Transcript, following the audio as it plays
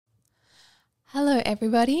Hello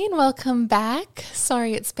everybody and welcome back.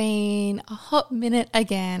 Sorry it's been a hot minute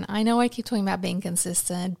again. I know I keep talking about being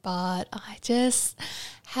consistent, but I just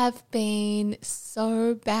have been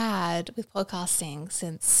so bad with podcasting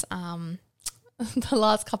since the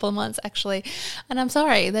last couple of months actually. And I'm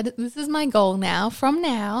sorry that this is my goal now. From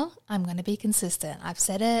now, I'm going to be consistent. I've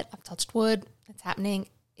said it, I've touched wood, it's happening,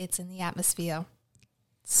 it's in the atmosphere.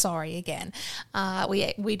 Sorry again.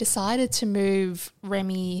 We decided to move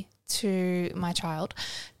Remy, to my child,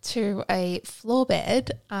 to a floor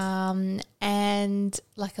bed and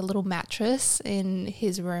like a little mattress in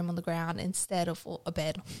his room on the ground instead of a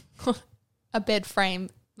bed, a bed frame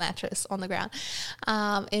mattress on the ground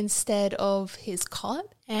instead of his cot.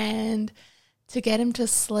 And to get him to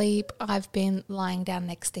sleep, I've been lying down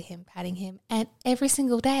next to him, patting him, and every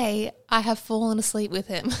single day I have fallen asleep with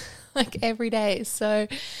him, like every day. So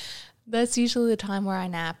that's usually the time where I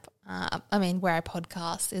nap. Where I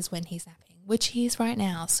podcast is when he's napping, which he is right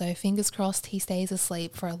now. So fingers crossed he stays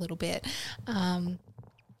asleep for a little bit.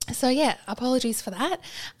 Apologies for that.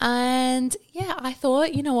 And yeah, I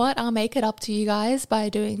thought, you know what, I'll make it up to you guys by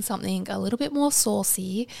doing something a little bit more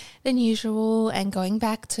saucy than usual and going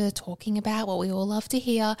back to talking about what we all love to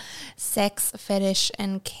hear, sex, fetish,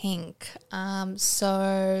 and kink.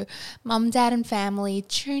 So mum, dad, and family,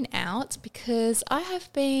 tune out because I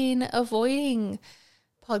have been avoiding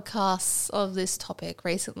podcasts of this topic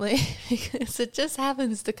recently because it just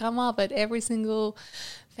happens to come up at every single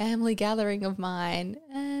family gathering of mine.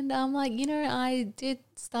 And I'm like, I did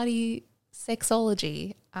study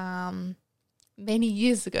sexology many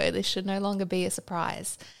years ago. This should no longer be a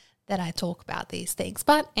surprise that I talk about these things.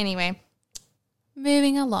 But anyway,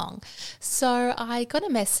 moving along. So I got a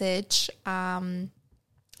message, an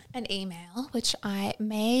email, which I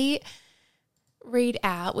may read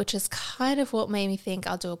out, which is kind of what made me think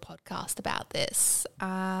I'll do a podcast about this.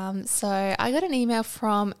 So I got an email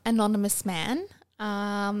from Anonymous Man,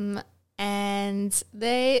 and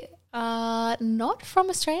they are not from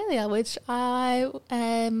Australia, which I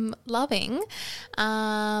am loving.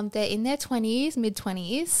 They're in their 20s,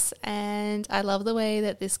 mid-20s, and I love the way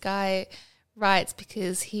that this guy writes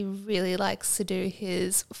because he really likes to do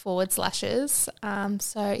his forward slashes.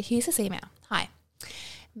 So here's his email. Hi.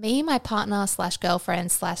 Me, my partner / girlfriend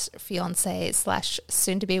 / fiance /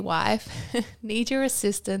 soon-to-be wife need your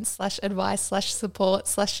assistance / advice / support /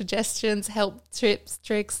 suggestions, help, tips,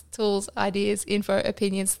 tricks, tools, ideas, info,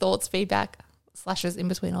 opinions, thoughts, feedback, slashes in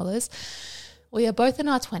between all those. We are both in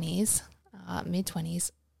our 20s,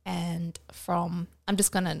 mid-20s, and I'm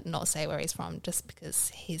just going to not say where he's from just because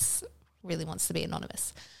he's really wants to be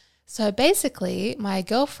anonymous. So basically, my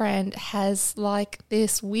girlfriend has like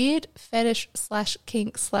this weird fetish /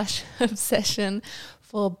 kink / obsession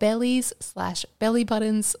for bellies / belly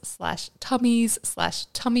buttons / tummies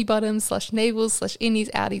 / tummy bottoms / navels / innies,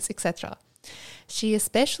 outies, etc. She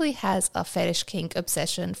especially has a fetish kink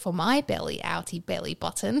obsession for my belly outie belly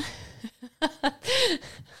button.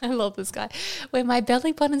 I love this guy. Where my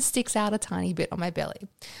belly button sticks out a tiny bit on my belly.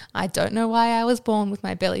 I don't know why I was born with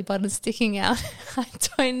my belly button sticking out. I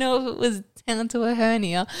don't know if it was down to a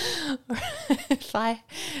hernia or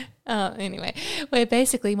anyway, where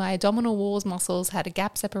basically my abdominal walls muscles had a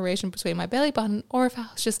gap separation between my belly button, or if I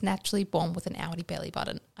was just naturally born with an outie belly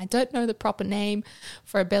button. I don't know the proper name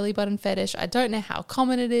for a belly button fetish. I don't know how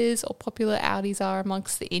common it is or popular outies are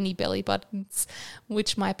amongst the innie belly buttons,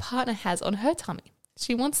 which my partner has on her tummy.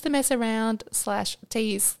 She wants to mess around /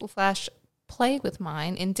 tease / play with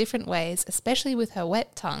mine in different ways, especially with her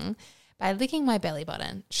wet tongue, by licking my belly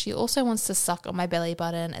button. She also wants to suck on my belly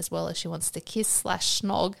button, as well as she wants to kiss /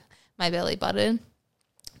 snog my belly button.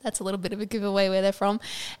 That's a little bit of a giveaway where they're from.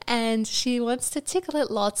 And she wants to tickle it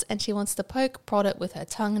lots, and she wants to poke, prod it with her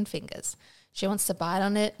tongue and fingers. She wants to bite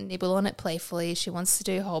on it, nibble on it playfully. She wants to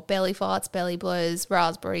do whole belly farts, belly blows,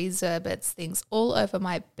 raspberries, zerbets, things all over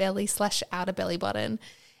my belly / outer belly button.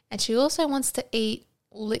 And she also wants to eat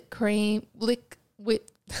eat /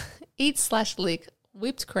 lick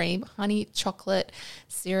whipped cream, honey, chocolate,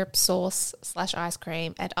 syrup, sauce / ice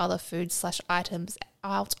cream, and other food / items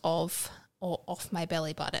out of or off my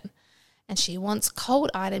belly button. And she wants cold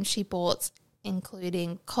items she bought,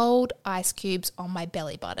 including cold ice cubes on my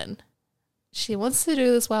belly button. She wants to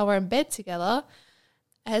do this while we're in bed together,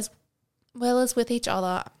 as well as with each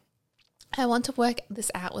other. I want to work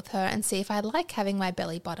this out with her and see if I like having my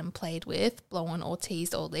belly button played with, blown or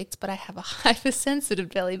teased or licked, but I have a hypersensitive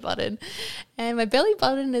belly button. And my belly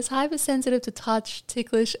button is hypersensitive to touch,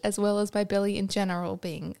 ticklish, as well as my belly in general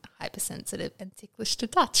being hypersensitive and ticklish to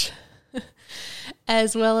touch.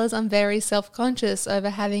 As well as I'm very self-conscious over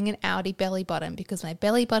having an outy belly button because my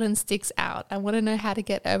belly button sticks out. I want to know how to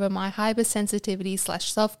get over my hypersensitivity /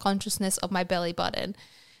 self-consciousness of my belly button.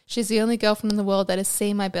 She's the only girlfriend in the world that has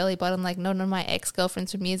seen my belly button, like none of my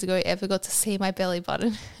ex-girlfriends from years ago ever got to see my belly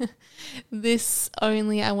button.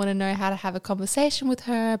 I want to know how to have a conversation with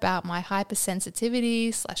her about my hypersensitivity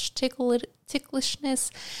 /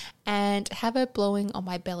 ticklishness and have her blowing on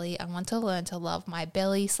my belly. I want to learn to love my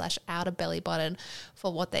belly / outer belly button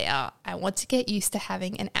for what they are. I want to get used to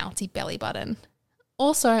having an outy belly button.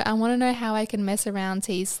 Also, I want to know how I can mess around,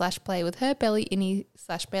 tease / play with her belly innie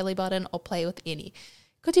 / belly button or play with innie.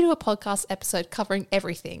 Could you do a podcast episode covering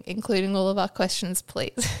everything, including all of our questions,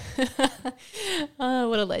 please? Oh,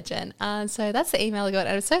 what a legend. So that's the email I got.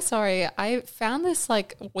 And I'm so sorry. I found this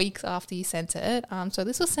like weeks after you sent it. So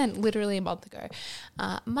this was sent literally a month ago.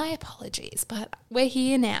 My apologies, but we're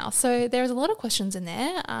here now. So there's a lot of questions in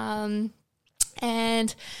there.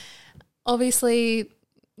 And obviously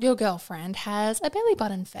your girlfriend has a belly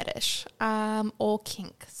button fetish or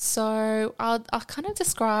kink. So I'll kind of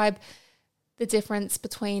describe the difference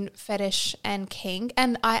between fetish and kink.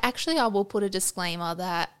 And I will put a disclaimer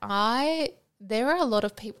that there are a lot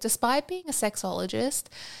of people, despite being a sexologist,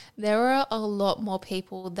 there are a lot more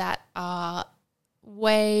people that are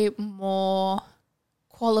way more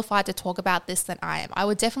qualified to talk about this than I am. I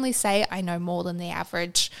would definitely say I know more than the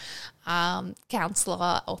average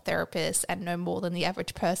counselor or therapist and know more than the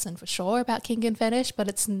average person for sure about kink and fetish, but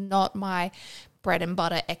it's not my bread and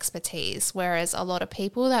butter expertise, whereas a lot of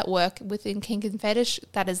people that work within kink and fetish,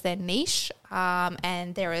 that is their niche,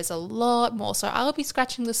 and there is a lot more. So I'll be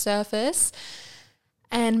scratching the surface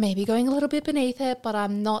and maybe going a little bit beneath it, but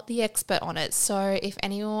I'm not the expert on it. So if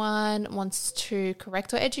anyone wants to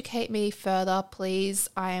correct or educate me further, please,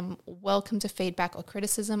 I am welcome to feedback or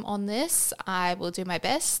criticism on this. I will do my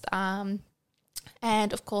best. And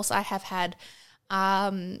of course, I have had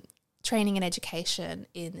training and education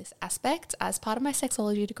in this aspect as part of my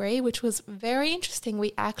sexology degree, which was very interesting.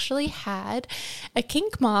 We actually had a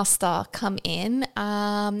kink master come in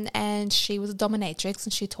and she was a dominatrix,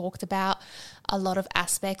 and she talked about a lot of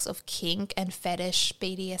aspects of kink and fetish,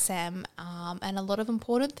 BDSM, and a lot of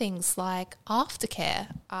important things like aftercare,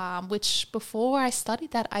 which before I studied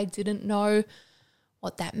that, I didn't know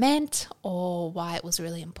what that meant or why it was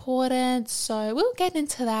really important. So we'll get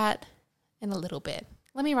into that in a little bit.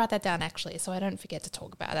 Let me write that down actually so I don't forget to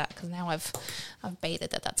talk about that, because now I've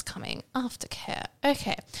baited that that's coming. Aftercare.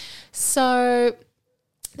 Okay. So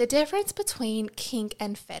the difference between kink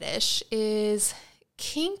and fetish is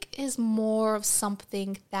kink is more of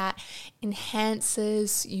something that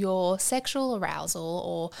enhances your sexual arousal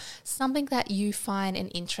or something that you find an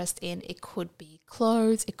interest in. It could be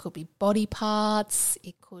clothes, it could be body parts,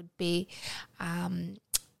 it could be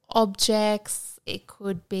objects, it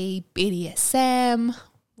could be BDSM,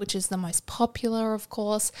 which is the most popular, of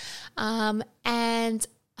course. And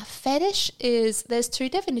a fetish there's two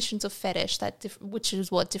definitions of fetish, which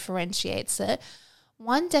is what differentiates it.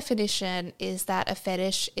 One definition is that a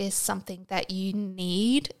fetish is something that you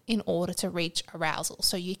need in order to reach arousal.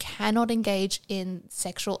 So you cannot engage in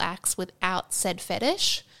sexual acts without said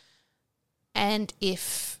fetish. And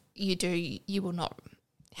if you do, you will not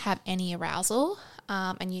have any arousal,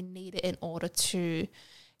 and you need it in order to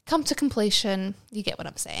come to completion. You get what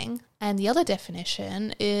I'm saying? And the other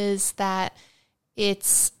definition is that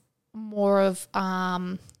it's more of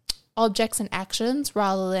objects and actions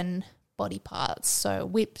rather than body parts, so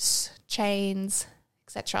whips, chains,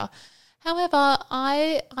 etc. However,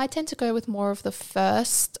 I tend to go with more of the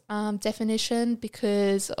first definition,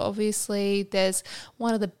 because obviously there's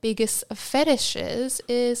one of the biggest fetishes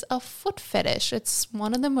is a foot fetish. It's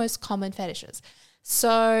one of the most common fetishes.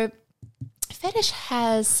 So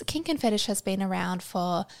kink and fetish has been around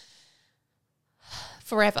for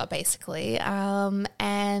forever, basically.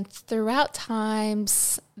 And throughout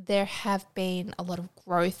times, there have been a lot of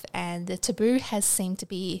growth, and the taboo has seemed to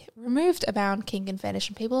be removed around kink and fetish,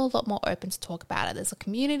 and people are a lot more open to talk about it. There's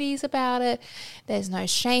communities about it. There's no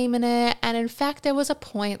shame in it. And in fact, there was a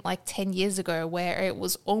point like 10 years ago where it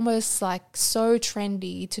was almost like so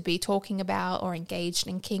trendy to be talking about or engaged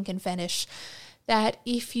in kink and fetish that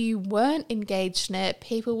if you weren't engaged in it,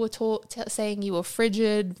 people were saying you were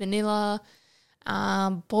frigid, vanilla,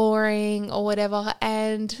 boring or whatever.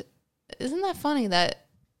 And isn't that funny that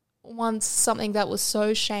once something that was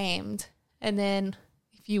so shamed, and then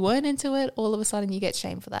if you weren't into it, all of a sudden you get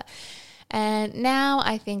shamed for that. And now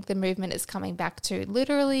I think the movement is coming back to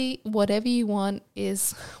literally whatever you want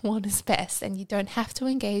is what is best, and you don't have to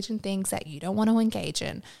engage in things that you don't want to engage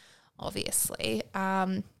in, obviously.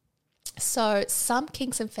 So some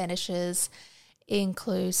kinks and fetishes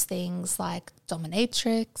includes things like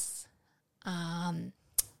dominatrix,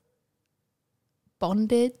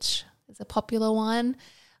 bondage is a popular one,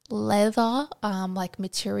 leather, like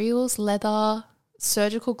materials, leather,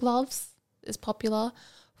 surgical gloves is popular,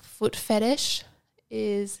 foot fetish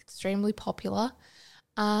is extremely popular.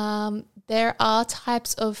 There are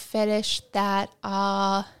types of fetish that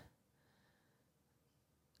are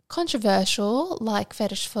controversial, like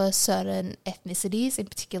fetish for certain ethnicities, in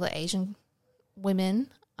particular Asian women,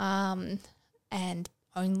 and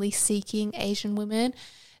only seeking Asian women.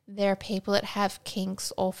 There are people that have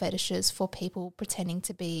kinks or fetishes for people pretending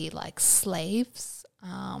to be like slaves,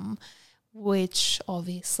 which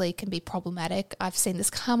obviously can be problematic. I've seen this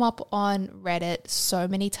come up on Reddit so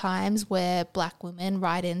many times where black women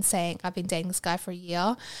write in saying, I've been dating this guy for a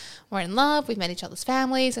year, we're in love, we've met each other's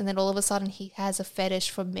families, and then all of a sudden he has a fetish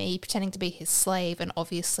for me pretending to be his slave. And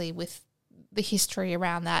obviously with the history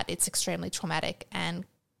around that, it's extremely traumatic and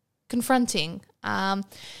confronting.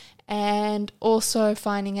 And also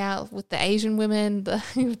finding out with the Asian women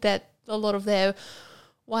that a lot of their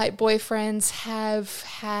white boyfriends have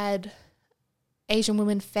had Asian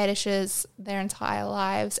women fetishes their entire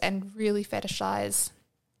lives and really fetishize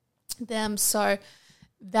them. So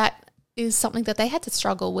that is something that they had to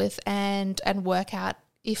struggle with and work out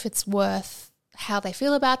if it's worth how they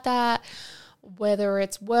feel about that, whether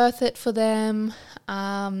it's worth it for them,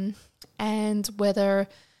 and whether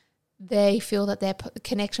they feel that their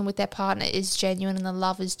connection with their partner is genuine and the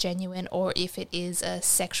love is genuine, or if it is a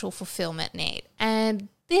sexual fulfillment need. And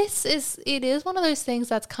it is one of those things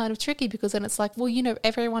that's kind of tricky, because then it's like, well, you know,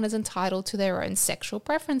 everyone is entitled to their own sexual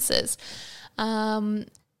preferences.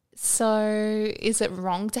 So is it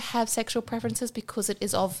wrong to have sexual preferences because it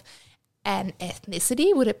is of an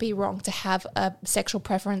ethnicity? Would it be wrong to have a sexual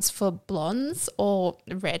preference for blondes or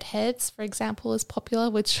redheads, for example, is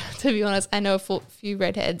popular, which, to be honest, I know a few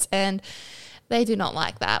redheads and they do not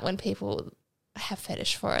like that when people have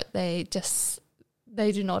fetish for it. They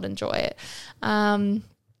do not enjoy it.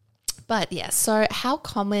 But yeah, so how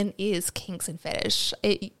common is kinks and fetish?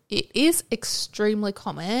 It is extremely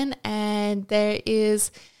common, and there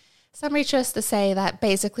is some research to say that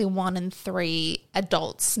basically 1 in 3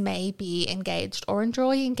 adults may be engaged or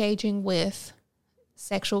enjoy engaging with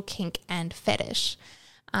sexual kink and fetish.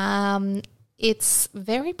 It's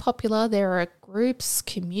very popular. There are groups,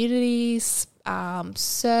 communities,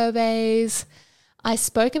 surveys. I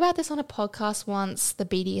spoke about this on a podcast once, the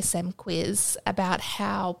BDSM quiz, about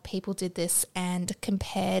how people did this and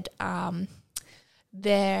compared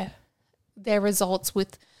their results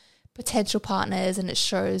with potential partners, and it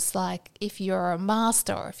shows like if you're a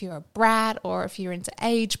master or if you're a brat or if you're into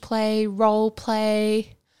age play, role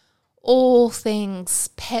play, all things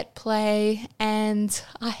pet play. And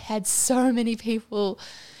I had so many people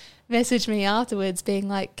message me afterwards being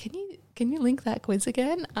like, can you link that quiz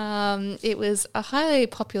again? It was a highly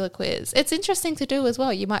popular quiz. It's interesting to do as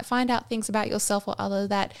well. You might find out things about yourself or other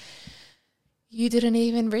that you didn't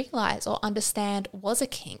even realize or understand was a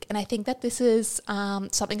kink. And I think that this is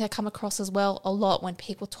something I come across as well a lot when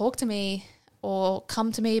people talk to me or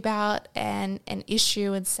come to me about an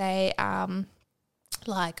issue and say,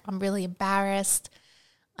 like, I'm really embarrassed.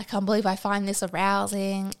 I can't believe I find this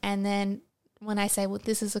arousing. And then when I say, well,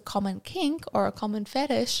 this is a common kink or a common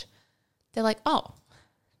fetish, they're like, oh,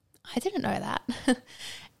 I didn't know that.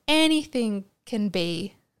 Anything can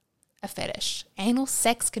be a fetish. Anal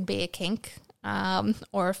sex can be a kink.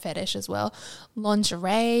 Or a fetish as well.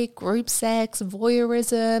 Lingerie, group sex,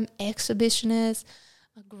 voyeurism, exhibitionist,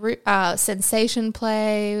 sensation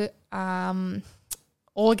play,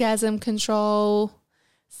 orgasm control,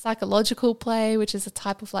 psychological play, which is a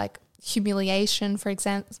type of like humiliation, for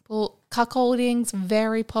example. Cuckolding's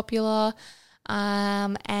very popular,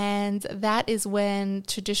 and that is when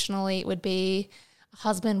traditionally it would be a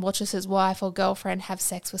husband watches his wife or girlfriend have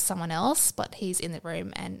sex with someone else, but he's in the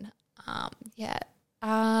room and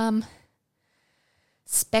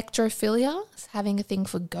spectrophilia is having a thing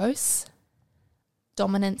for ghosts,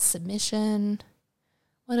 dominant submission.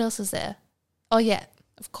 What else is there? Oh yeah,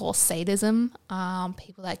 of course, sadism,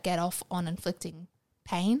 people that get off on inflicting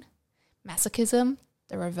pain, masochism,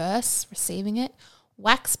 the reverse, receiving it,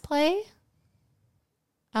 wax play,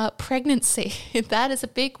 pregnancy, that is a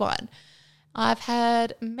big one. I've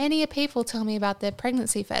had many people tell me about their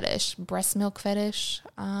pregnancy fetish, breast milk fetish,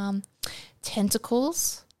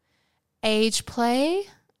 tentacles, age play,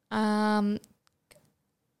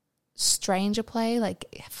 stranger play, like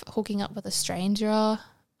hooking up with a stranger.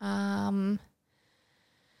 I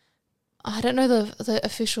don't know the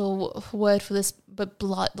official word for this, but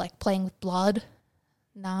blood, like playing with blood.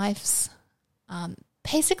 knives,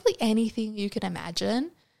 basically anything you can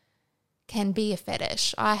imagine can be a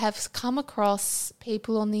fetish. I have come across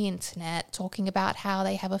people on the internet talking about how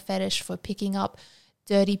they have a fetish for picking up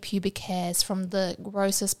dirty pubic hairs from the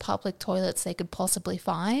grossest public toilets they could possibly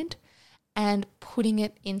find and putting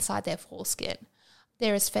it inside their foreskin.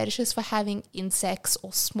 There is fetishes for having insects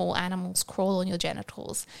or small animals crawl on your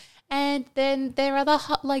genitals. And then there are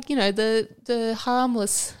the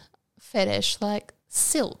harmless fetish like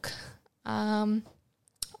silk,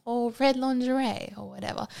 or red lingerie or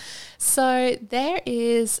whatever. So there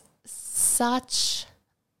is such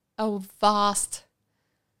a vast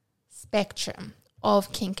spectrum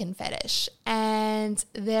of kink and fetish. And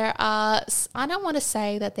there are, I don't want to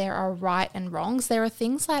say that there are right and wrongs. There are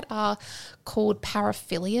things that are called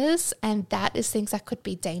paraphilias, and that is things that could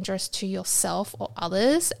be dangerous to yourself or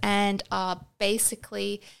others and are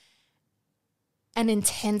basically an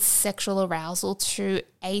intense sexual arousal to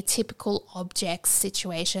atypical objects,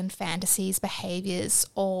 situation, fantasies, behaviors,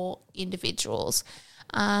 or individuals.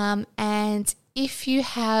 And if you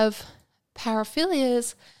have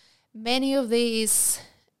paraphilias, many of these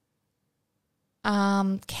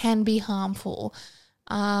can be harmful,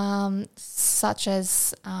 such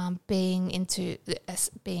as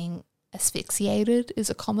being asphyxiated is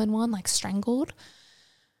a common one, like strangled.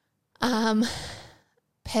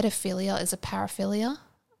 Pedophilia is a paraphilia.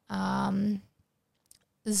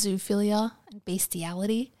 Zoophilia and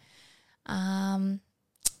bestiality.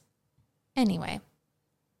 Anyway,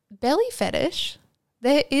 belly fetish,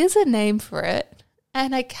 there is a name for it,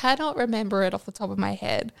 and I cannot remember it off the top of my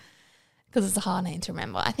head because it's a hard name to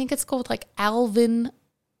remember. I think it's called like Alvino.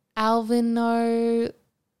 I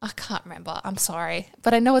can't remember. I'm sorry.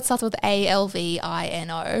 But I know it starts with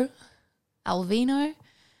Alvino. Alvino?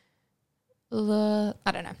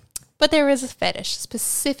 I don't know. But there is a fetish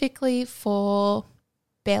specifically for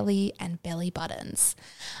belly and belly buttons.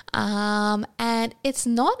 And it's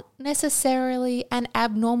not necessarily an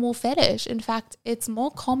abnormal fetish. In fact, it's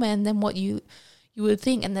more common than what you would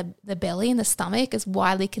think. And the belly and the stomach is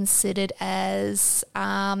widely considered as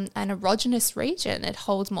an erogenous region. It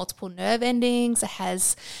holds multiple nerve endings. It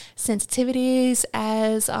has sensitivities,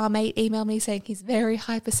 as our mate emailed me saying he's very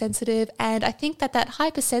hypersensitive. And I think that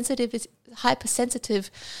hypersensitive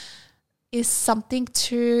is something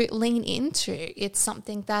to lean into. It's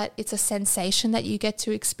something that it's a sensation that you get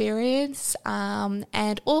to experience.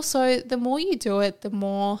 And also the more you do it, the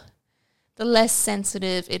less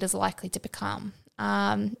sensitive it is likely to become.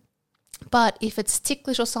 But if it's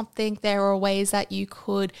ticklish or something, there are ways that you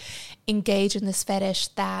could engage in this fetish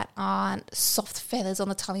that aren't soft feathers on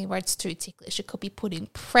the tummy where it's too ticklish. It could be putting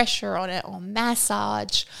pressure on it or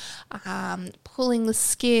massage, pulling the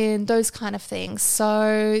skin, those kind of things.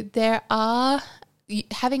 So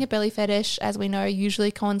having a belly fetish, as we know,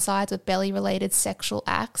 usually coincides with belly-related sexual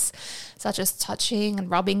acts, such as touching and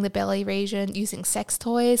rubbing the belly region, using sex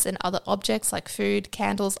toys and other objects like food,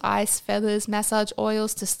 candles, ice, feathers, massage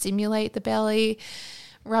oils to stimulate the belly,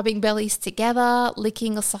 rubbing bellies together,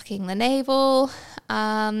 licking or sucking the navel,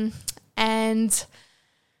 and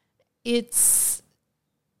it's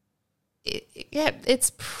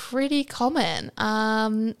pretty common.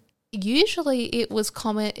 Usually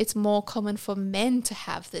it's more common for men to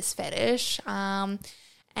have this fetish,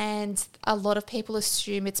 and a lot of people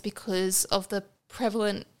assume it's because of the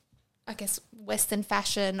prevalent, I guess, Western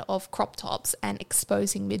fashion of crop tops and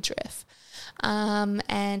exposing midriff.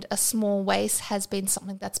 And a small waist has been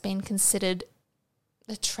something that's been considered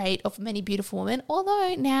a trait of many beautiful women,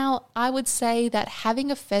 although now I would say that having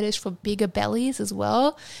a fetish for bigger bellies as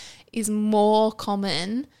well is more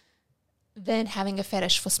common than having a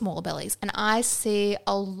fetish for smaller bellies. And I see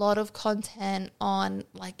a lot of content on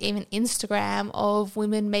like even Instagram of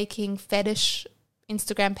women making fetish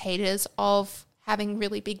Instagram pages of having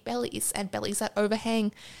really big bellies and bellies that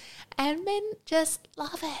overhang, and men just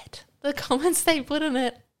love it. The comments they put on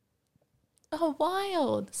it are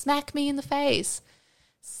wild. Smack me in the face.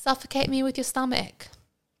 Suffocate me with your stomach.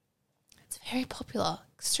 It's very popular,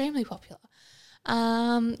 extremely popular.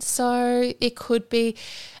 So it could be,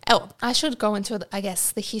 I should go into, I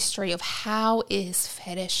guess, the history of how is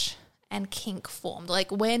fetish and kink formed? Like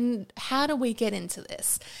how do we get into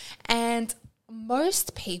this? And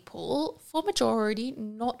most people, for majority,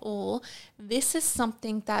 not all, this is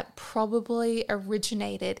something that probably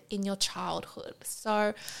originated in your childhood.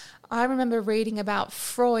 So I remember reading about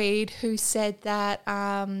Freud, who said that,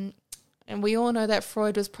 and we all know that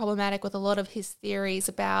Freud was problematic with a lot of his theories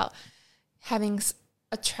about having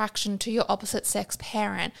attraction to your opposite sex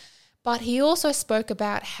parent. But he also spoke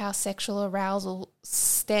about how sexual arousal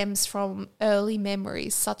stems from early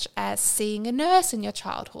memories, such as seeing a nurse in your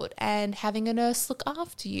childhood and having a nurse look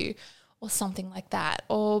after you or something like that,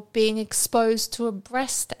 or being exposed to a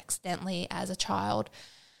breast accidentally as a child.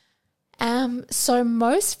 So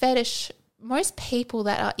most people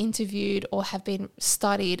that are interviewed or have been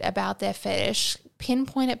studied about their fetish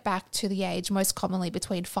pinpoint it back to the age most commonly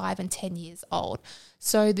between 5 and 10 years old.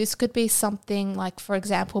 So this could be something like, for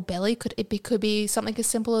example, belly. It could be something as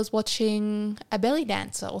simple as watching a belly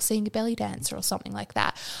dancer or seeing a belly dancer or something like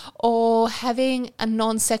that. Or having a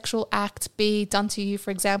non-sexual act be done to you,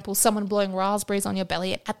 for example, someone blowing raspberries on your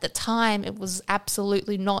belly. At the time, it was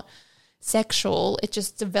absolutely not sexual. It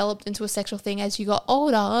just developed into a sexual thing as you got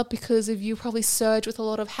older because of you probably surged with a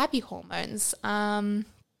lot of happy hormones.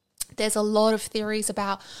 There's a lot of theories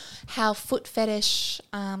about how foot fetish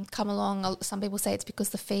come along. Some people say it's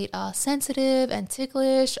because the feet are sensitive and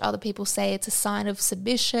ticklish. Other people say it's a sign of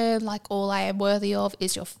submission, like all I am worthy of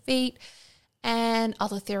is your feet. And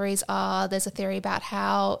other theories are, there's a theory about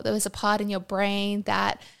how there was a part in your brain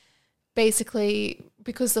that basically,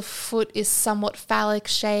 because the foot is somewhat phallic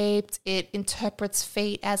shaped, it interprets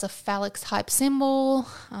feet as a phallic type symbol.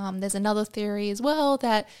 There's another theory as well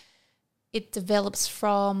that it develops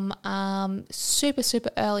from super,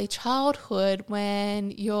 super early childhood when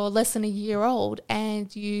you're less than a year old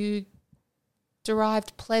and you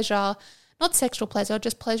derived pleasure, not sexual pleasure,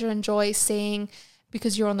 just pleasure and joy seeing,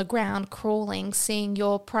 because you're on the ground crawling, seeing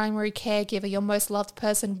your primary caregiver, your most loved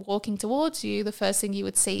person walking towards you, the first thing you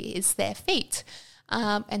would see is their feet.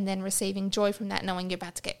 And then receiving joy from that, knowing you're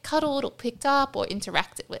about to get cuddled or picked up or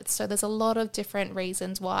interacted with. So there's a lot of different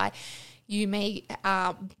reasons why you may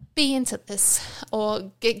be into this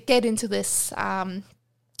or get into this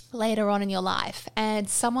later on in your life. And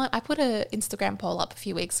I put an Instagram poll up a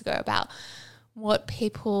few weeks ago about what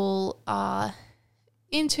people are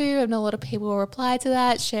into, and a lot of people replied to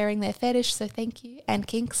that, sharing their fetish, so thank you, and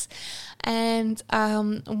kinks. And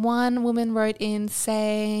one woman wrote in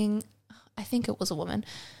saying, I think it was a woman,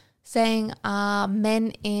 saying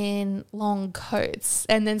men in long coats,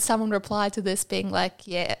 and then someone replied to this being like,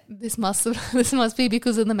 yeah, this must be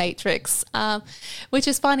because of the Matrix, which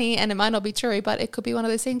is funny, and it might not be true, but it could be one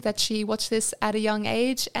of those things that she watched this at a young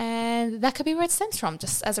age, and that could be where it stems from,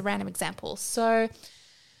 just as a random example. So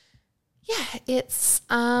yeah, it's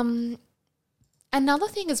another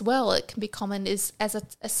thing as well, it can be common, is as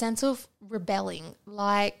a sense of rebelling.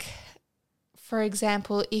 Like, for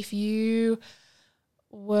example, if you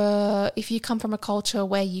come from a culture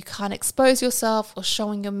where you can't expose yourself or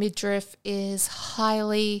showing your midriff is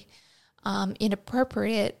highly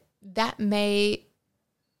inappropriate, that may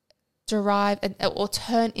derive or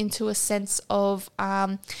turn into a sense of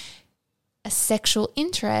a sexual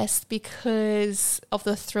interest because of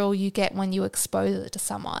the thrill you get when you expose it to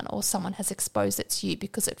someone, or someone has exposed it to you,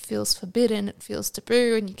 because it feels forbidden, it feels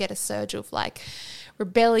taboo, and you get a surge of like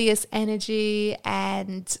rebellious energy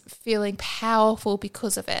and feeling powerful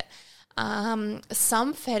because of it.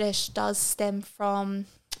 Some fetish does stem from,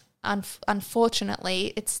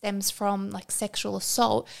 unfortunately, it stems from like sexual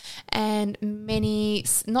assault, and many,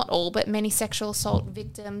 not all, but many sexual assault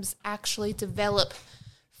victims actually develop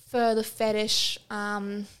further fetish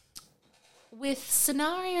with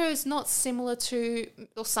scenarios not similar to,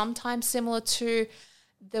 or sometimes similar to,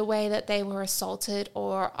 the way that they were assaulted,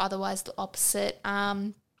 or otherwise the opposite.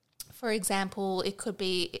 For example, it could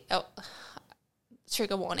be,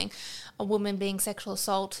 trigger warning, a woman being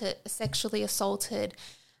sexually assaulted,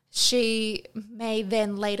 she may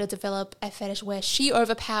then later develop a fetish where she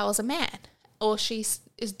overpowers a man, or she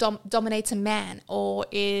dominates a man, or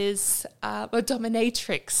is a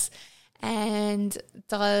dominatrix and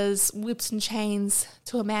does whips and chains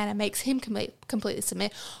to a man and makes him completely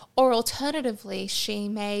submit. Or alternatively, she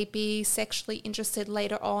may be sexually interested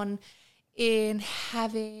later on in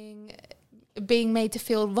being made to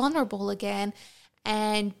feel vulnerable again,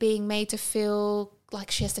 and being made to feel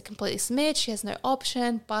like she has to completely submit, she has no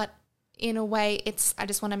option. But in a way, I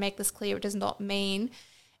just want to make this clear, it does not mean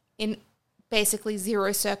in basically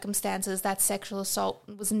zero circumstances that sexual assault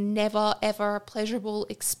was never ever a pleasurable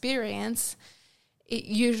experience. It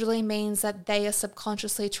usually means that they are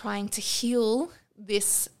subconsciously trying to heal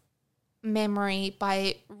this memory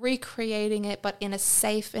by recreating it, but in a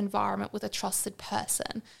safe environment with a trusted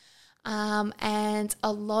person. And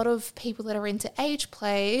a lot of people that are into age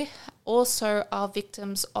play also are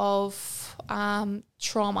victims of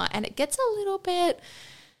trauma, and it gets a little bit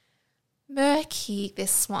murky,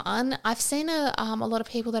 this one. I've seen a lot of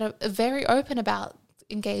people that are very open about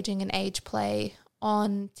engaging in age play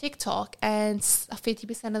on TikTok, and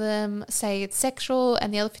 50% of them say it's sexual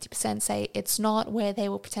and the other 50% say it's not, where they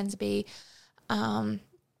will pretend to be a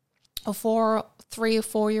 3 or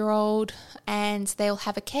 4 year old, and they'll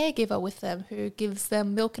have a caregiver with them who gives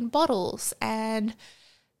them milk in bottles, and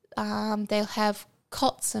they'll have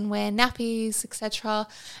cots and wear nappies, etc.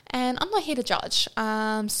 And I'm not here to judge,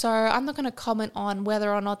 so I'm not going to comment on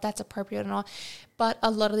whether or not that's appropriate or not. But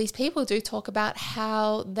a lot of these people do talk about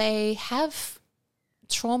how they have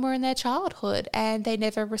trauma in their childhood and they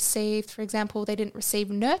never received, for example, they didn't receive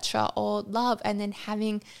nurture or love, and then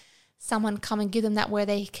having someone come and give them that, where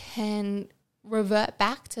they can revert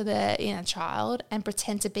back to their inner child and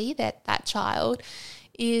pretend to be that child,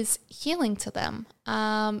 is healing to them.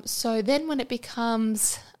 So then when it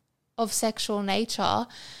becomes of sexual nature,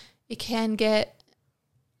 it can get,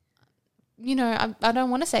 I don't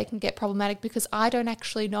want to say it can get problematic, because I don't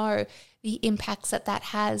actually know the impacts that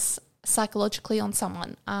has psychologically on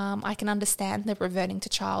someone. I can understand the reverting to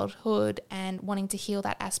childhood and wanting to heal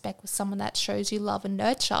that aspect with someone that shows you love and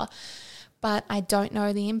nurture, but I don't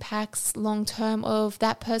know the impacts long term of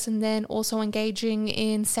that person then also engaging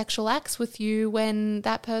in sexual acts with you when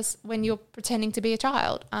you're pretending to be a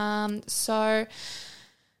child. So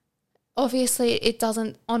obviously it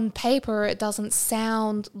doesn't, on paper, it doesn't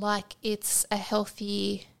sound like it's a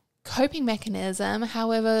healthy coping mechanism.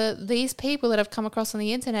 However, these people that I've come across on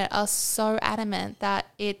the internet are so adamant that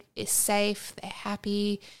it is safe, they're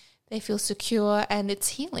happy, they feel secure, and it's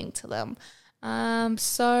healing to them.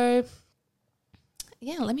 So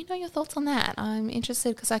yeah, let me know your thoughts on that. I'm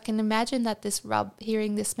interested, because I can imagine that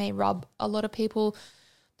hearing this may rub a lot of people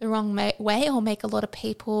the wrong way, or make a lot of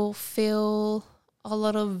people feel a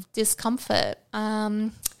lot of discomfort.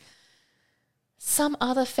 Some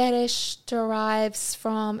other fetish derives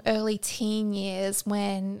from early teen years,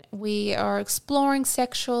 when we are exploring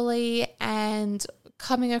sexually and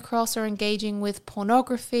coming across or engaging with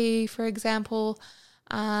pornography, for example.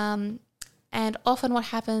 And often what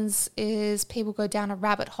happens is people go down a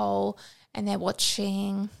rabbit hole and they're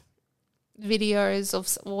watching videos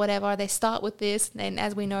of whatever. They start with this, and then,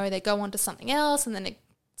 as we know, they go on to something else, and then it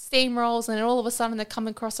steamrolls, and then all of a sudden they come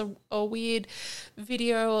across a weird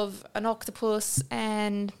video of an octopus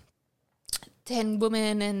and 10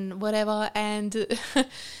 women and whatever, and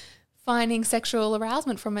finding sexual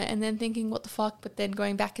arousement from it, and then thinking, what the fuck, but then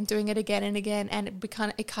going back and doing it again and again, and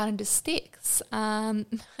it kind of just sticks.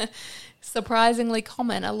 Surprisingly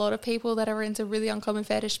common. A lot of people that are into really uncommon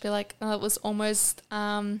fetish be like, oh, it was almost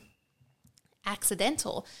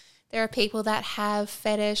accidental. There are people that have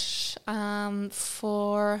fetish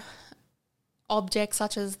for objects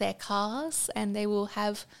such as their cars, and they will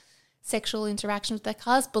have sexual interactions with their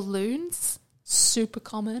cars. Balloons, super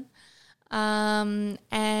common. And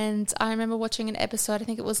I remember watching an episode, I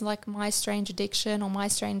think it was like My Strange Addiction or My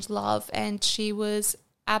Strange Love, and she was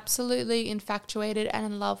absolutely infatuated and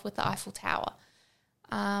in love with the Eiffel Tower.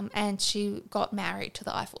 And she got married to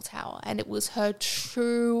the Eiffel Tower, and it was her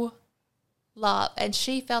true love, and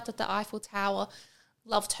she felt that the Eiffel Tower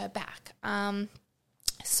loved her back.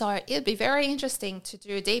 So it'd be very interesting to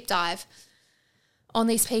do a deep dive on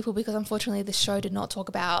these people, because unfortunately the show did not talk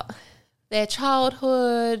about their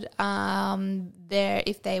childhood,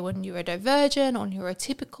 if they were neurodivergent or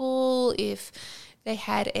neurotypical, if they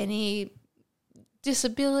had any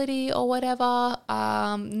disability or whatever.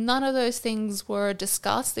 None of those things were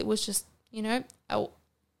discussed. It was just, a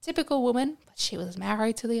typical woman, but she was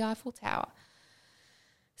married to the Eiffel Tower.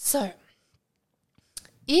 So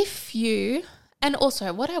and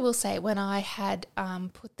also what I will say, when I had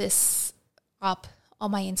put this up on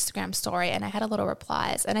my Instagram story, and I had a lot of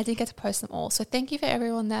replies, and I didn't get to post them all. So thank you for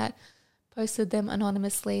everyone that posted them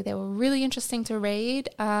anonymously. They were really interesting to read.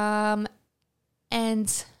 And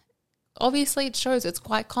obviously it shows it's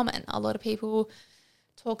quite common. A lot of people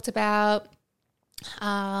talked about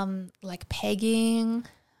like pegging,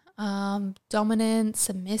 dominance,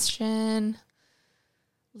 submission,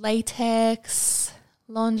 latex,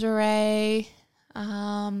 lingerie,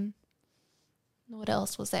 what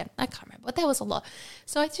else was there? I can't remember, but there was a lot.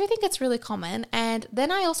 So I do think it's really common. And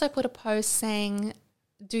then I also put a post saying,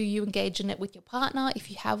 do you engage in it with your partner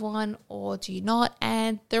if you have one, or do you not?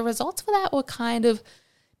 And the results for that were kind of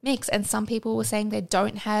mixed. And some people were saying they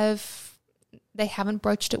haven't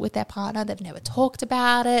broached it with their partner. They've never talked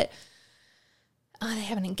about it. They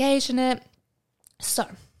haven't engaged in it. So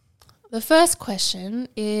the first question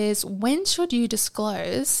is, when should you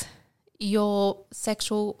disclose your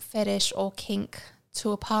sexual fetish or kink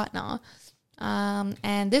to a partner?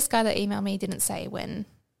 And this guy that emailed me didn't say when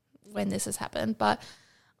this has happened, but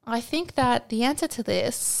I think that the answer to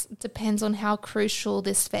this depends on how crucial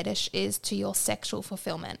this fetish is to your sexual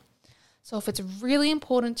fulfillment. So if it's really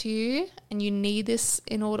important to you and you need this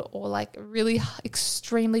in order, or like really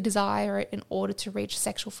extremely desire it in order to reach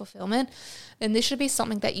sexual fulfillment, then this should be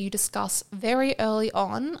something that you discuss very early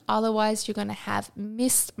on. Otherwise, you're going to have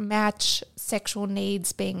mismatched sexual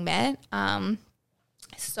needs being met.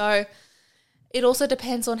 So it also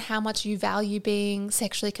depends on how much you value being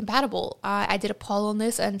sexually compatible. I did a poll on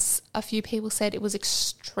this, and a few people said it was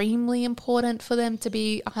extremely important for them to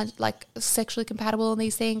be like sexually compatible in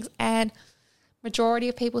these things. And majority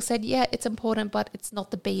of people said, yeah, it's important, but it's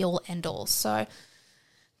not the be all end all. So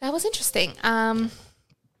that was interesting.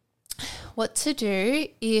 What to do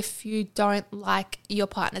if you don't like your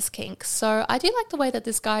partner's kink. So I do like the way that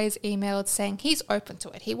this guy is emailed saying he's open to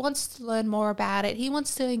it. He wants to learn more about it. He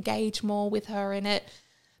wants to engage more with her in it.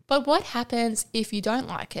 But what happens if you don't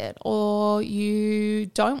like it or you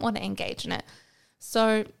don't want to engage in it?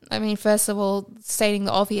 So, I mean, first of all, stating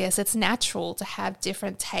the obvious, it's natural to have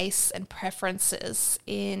different tastes and preferences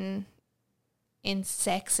in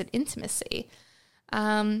sex and intimacy.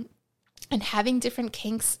 And having different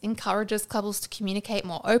kinks encourages couples to communicate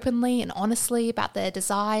more openly and honestly about their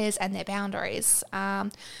desires and their boundaries.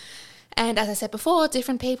 And as I said before,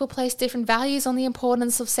 different people place different values on the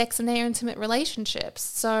importance of sex in their intimate relationships.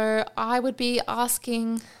 So I would be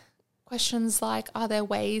asking questions like, are there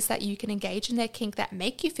ways that you can engage in their kink that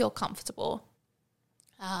make you feel comfortable?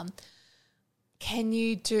 Can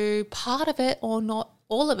you do part of it or not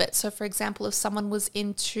all of it? So for example, if someone was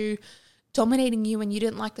into dominating you and you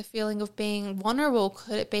didn't like the feeling of being vulnerable,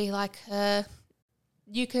 could it be like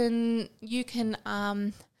you can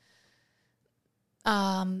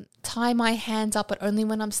tie my hands up, but only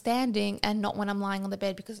when I'm standing and not when I'm lying on the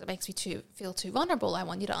bed because it makes me feel too vulnerable. I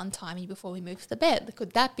want you to untie me before we move to the bed.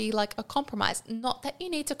 Could that be like a compromise? Not that you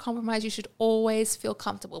need to compromise. You should always feel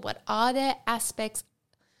comfortable. But are there aspects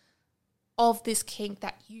of this kink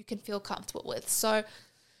that you can feel comfortable with? So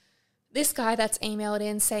this guy that's emailed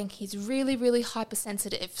in saying he's really, really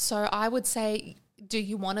hypersensitive. So I would say, do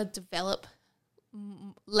you want to develop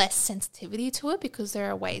less sensitivity to it because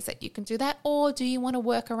there are ways that you can do that? Or do you want to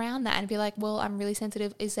work around that and be like, well, I'm really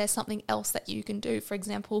sensitive. Is there something else that you can do? For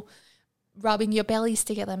example, rubbing your bellies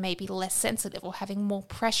together may be less sensitive, or having more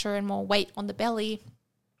pressure and more weight on the belly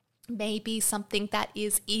may be something that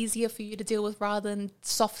is easier for you to deal with rather than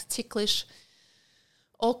soft, ticklish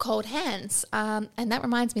or cold hands. And that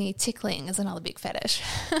reminds me, tickling is another big fetish.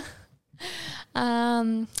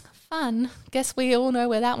 Fun. Guess we all know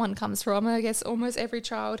where that one comes from. I guess almost every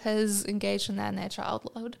child has engaged in that in their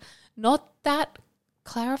childhood. Not that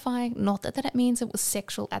clarifying, not that it means it was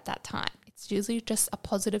sexual at that time. It's usually just a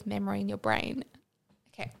positive memory in your brain.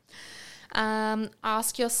 Okay.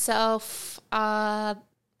 Ask yourself, are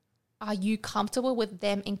you comfortable with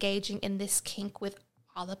them engaging in this kink with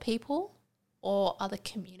other people or other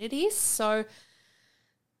communities? So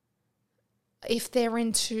if they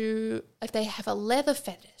have a leather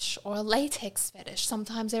fetish or a latex fetish,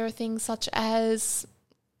 sometimes there are things such as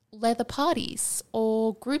leather parties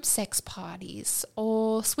or group sex parties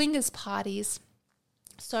or swingers parties.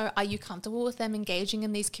 So are you comfortable with them engaging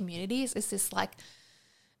in these communities? Is this like,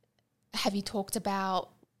 have you talked about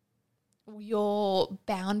your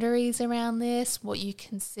boundaries around this, what you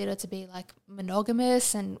consider to be like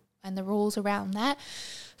monogamous and the rules around that?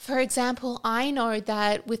 For example, I know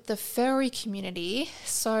that with the furry community,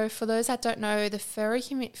 so for those that don't know, the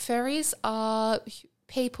furries are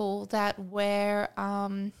people that wear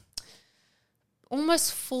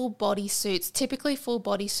almost full body suits, typically full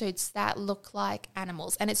body suits that look like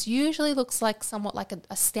animals. And it usually looks like somewhat like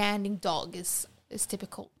a standing dog is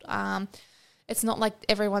typical. It's not like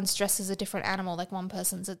everyone's dressed as a different animal, like one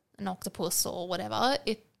person's an octopus or whatever.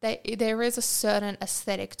 There is a certain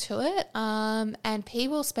aesthetic to it, and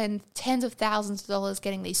people spend tens of thousands of dollars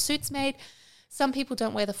getting these suits made. Some people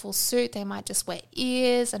don't wear the full suit. They might just wear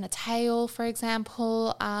ears and a tail, for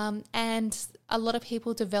example, and a lot of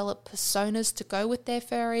people develop personas to go with their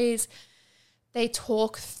furries. They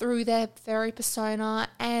talk through their furry persona,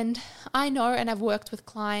 and I know, and I've worked with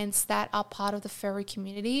clients that are part of the furry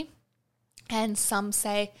community, and some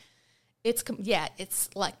say it's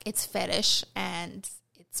fetish and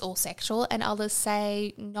it's all sexual, and others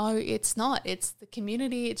say no, it's not. It's the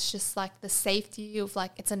community. It's just like the safety of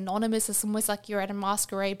like, it's anonymous. It's almost like you're at a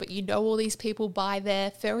masquerade, but you know all these people buy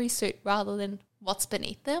their furry suit rather than what's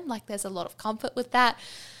beneath them. Like there's a lot of comfort with that.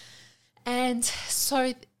 And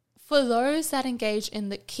so for those that engage in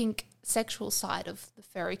the kink sexual side of the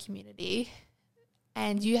furry community,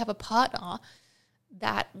 and you have a partner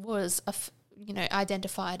that was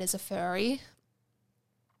identified as a furry,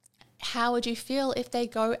 how would you feel if they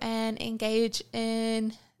go and engage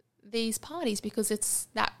in these parties? Because it's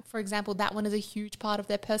that, for example, that one is a huge part of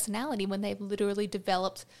their personality when they've literally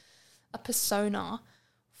developed a persona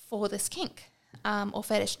for this kink or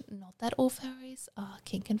fetish. Not that all furries are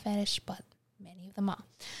kink and fetish, but many of them are.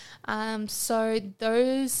 So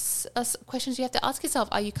those are questions you have to ask yourself.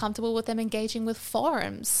 Are you comfortable with them engaging with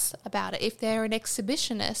forums about it? If they're an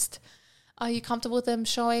exhibitionist, are you comfortable with them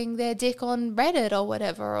showing their dick on Reddit or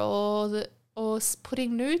whatever, or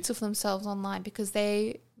putting nudes of themselves online because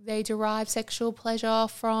they derive sexual pleasure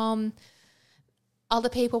from other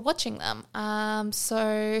people watching them?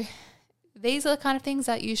 So these are the kind of things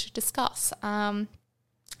that you should discuss.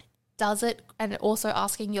 Does it, and also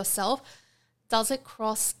asking yourself, does it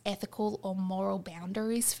cross ethical or moral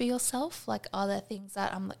boundaries for yourself? Like, are there things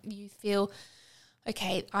that you feel,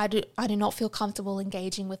 okay, I do not feel comfortable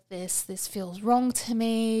engaging with this. This feels wrong to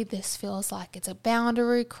me. This feels like it's a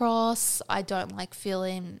boundary cross. I don't like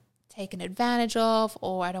feeling taken advantage of,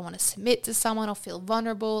 or I don't want to submit to someone or feel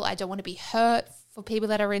vulnerable. I don't want to be hurt. For people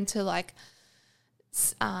that are into like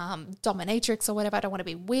dominatrix or whatever, I don't want to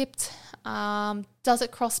be whipped. Does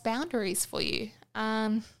it cross boundaries for you?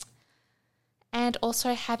 And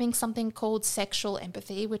also having something called sexual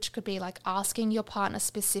empathy, which could be like asking your partner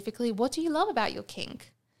specifically, what do you love about your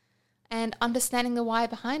kink? And understanding the why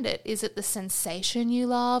behind it. Is it the sensation you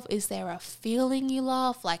love? Is there a feeling you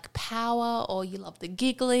love, like power, or you love the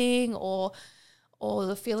giggling, or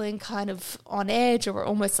the feeling kind of on edge or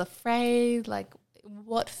almost afraid? Like,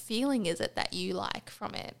 what feeling is it that you like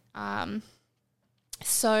from it?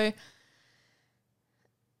 So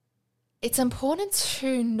it's important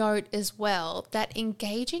to note as well that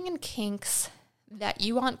engaging in kinks that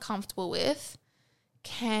you aren't comfortable with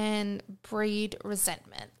can breed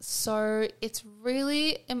resentment. So it's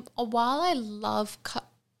really, while I love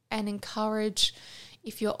and encourage,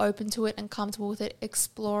 if you're open to it and comfortable with it,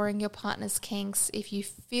 exploring your partner's kinks, if you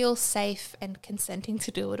feel safe and consenting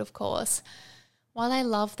to do it, of course. While I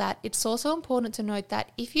love that, it's also important to note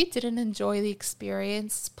that if you didn't enjoy the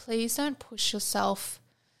experience, please don't push yourself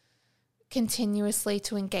continuously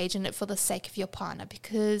to engage in it for the sake of your partner,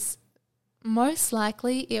 because most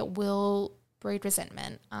likely it will breed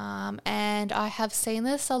resentment. And I have seen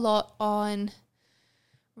this a lot on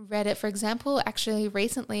Reddit. For example, actually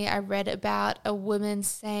recently I read about a woman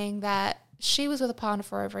saying that she was with a partner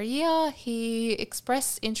for over a year. He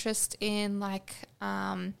expressed interest in like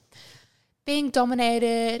being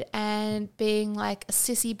dominated and being like a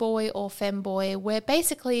sissy boy or femboy, where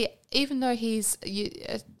basically, even though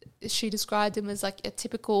she described him as like a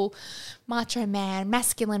typical macho man,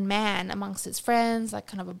 masculine man amongst his friends, like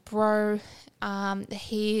kind of a bro.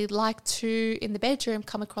 He liked to, in the bedroom,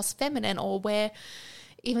 come across feminine or wear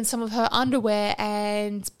even some of her underwear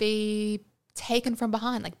and be taken from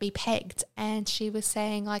behind, like be pegged. And she was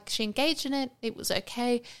saying like she engaged in it, it was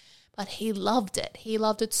okay, but he loved it. He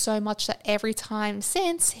loved it so much that every time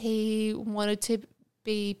since he wanted to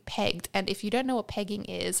be pegged. And if you don't know what pegging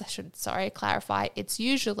is, I should clarify. It's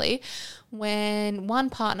usually when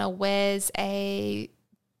one partner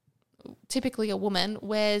typically a woman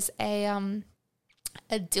wears a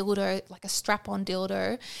dildo, like a strap-on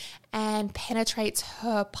dildo, and penetrates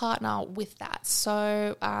her partner with that.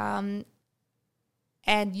 So, and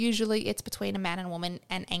usually it's between a man and a woman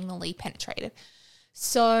and anally penetrated.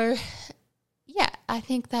 So, yeah, I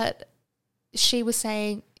think that she was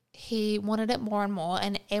saying he wanted it more and more,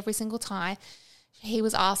 and every single time he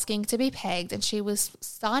was asking to be pegged, and she was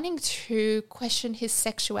starting to question his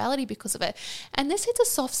sexuality because of it. And this hits a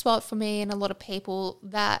soft spot for me and a lot of people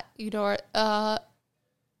that, you know, are,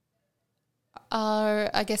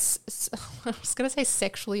 I guess, I was going to say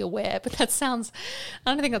sexually aware, but that sounds,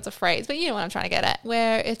 I don't think that's a phrase, but you know what I'm trying to get at,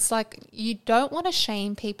 where it's like you don't want to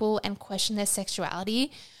shame people and question their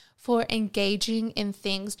sexuality for engaging in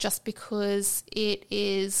things just because it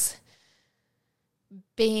is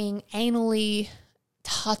being anally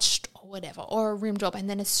touched or whatever, or a rim job, and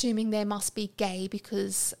then assuming they must be gay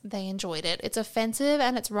because they enjoyed it. It's offensive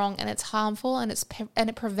and it's wrong and it's harmful, and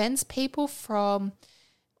it prevents people from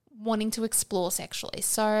wanting to explore sexually.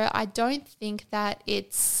 So I don't think that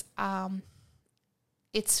it's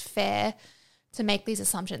fair to make these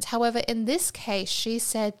assumptions. However, in this case, she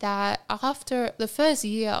said that after the first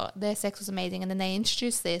year, their sex was amazing, and then they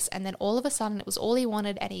introduced this, and then all of a sudden it was all he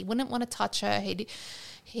wanted, and he wouldn't want to touch her.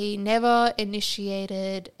 He never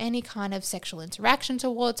initiated any kind of sexual interaction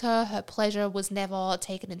towards her. Her pleasure was never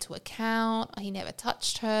taken into account. He never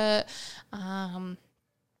touched her.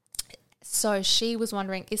 So she was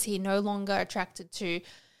wondering, is he no longer attracted to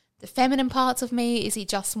the feminine parts of me? Is he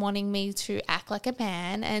just wanting me to act like a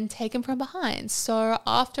man and take him from behind? So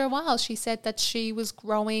after a while, she said that she was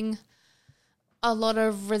growing a lot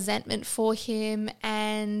of resentment for him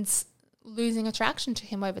and losing attraction to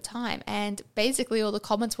him over time. And basically all the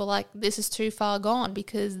comments were like, this is too far gone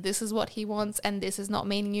because this is what he wants and this is not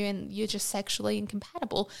meeting you and you're just sexually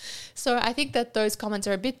incompatible. So I think that those comments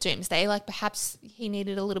are a bit doomsday. Like perhaps he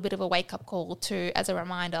needed a little bit of a wake-up call to, as a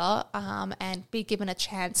reminder, and be given a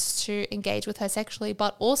chance to engage with her sexually.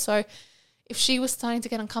 But also, if she was starting to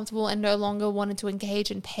get uncomfortable and no longer wanted to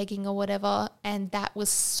engage in pegging or whatever, and that was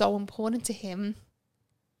so important to him,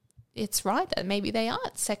 it's right that maybe they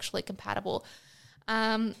aren't sexually compatible.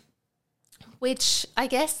 Which I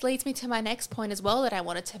guess leads me to my next point as well that I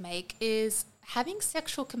wanted to make is having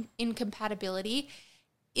sexual incompatibility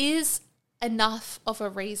is enough of a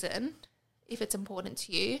reason, if it's important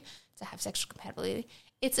to you to have sexual compatibility,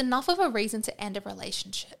 it's enough of a reason to end a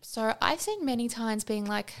relationship. So I've seen many times being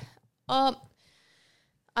like, oh,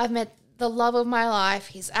 I've met the love of my life.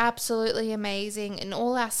 He's absolutely amazing in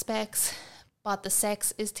all aspects, but the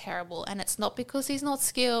sex is terrible. And it's not because he's not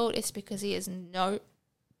skilled. It's because he has no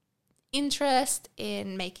interest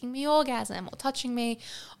in making me orgasm or touching me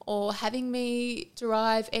or having me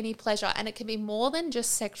derive any pleasure. And it can be more than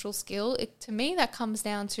just sexual skill. To me, that comes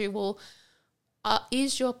down to, well,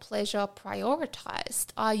 is your pleasure prioritized?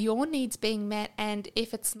 Are your needs being met? And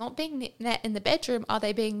if it's not being met in the bedroom, are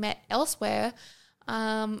they being met elsewhere?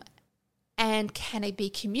 And can it be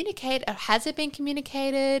communicated? Or has it been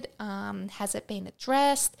communicated? Has it been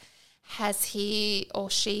addressed? Has he or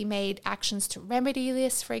she made actions to remedy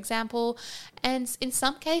this, for example? And in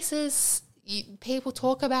some cases, people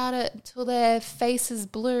talk about it until their face is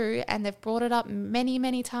blue and they've brought it up many,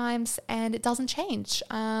 many times and it doesn't change.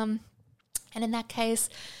 And in that case,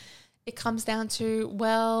 it comes down to,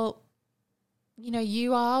 well,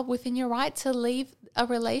 you are within your right to leave a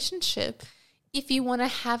relationship if you want to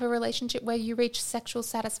have a relationship where you reach sexual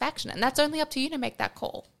satisfaction. And that's only up to you to make that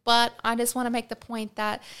call. But I just want to make the point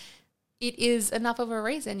that it is enough of a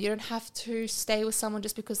reason. You don't have to stay with someone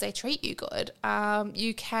just because they treat you good.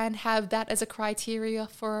 You can have that as a criteria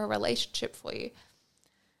for a relationship for you.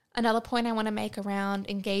 Another point I want to make around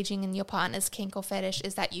engaging in your partner's kink or fetish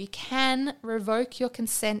is that you can revoke your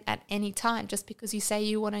consent at any time. Just because you say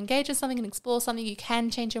you want to engage in something and explore something, you can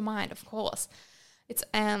change your mind, of course. It's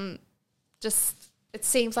it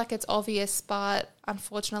seems like it's obvious, but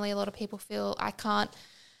unfortunately a lot of people feel I can't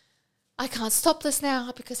stop this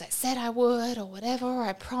now because I said I would or whatever, or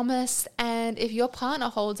I promised. And if your partner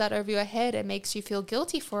holds that over your head and makes you feel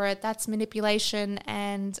guilty for it, that's manipulation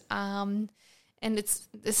and this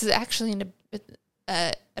is actually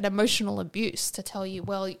an emotional abuse to tell you,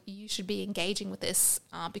 well, you should be engaging with this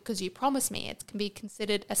because you promised me. It can be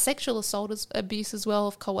considered a sexual assault abuse as well,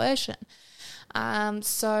 of coercion.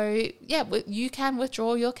 You can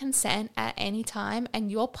withdraw your consent at any time and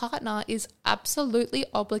your partner is absolutely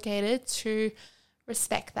obligated to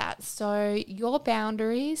respect that. So your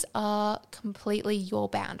boundaries are completely your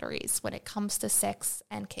boundaries when it comes to sex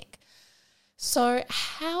and kink. So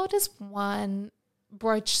how does one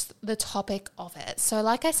broach the topic of it? So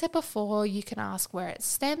like I said before, you can ask where it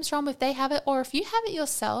stems from if they have it, or if you have it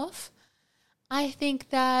yourself. I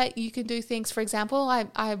think that you can do things, for example,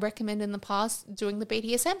 I recommend in the past doing the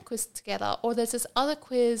BDSM quiz together, or there's this other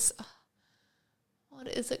quiz, what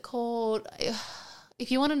is it called?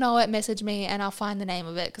 If you want to know it, message me and I'll find the name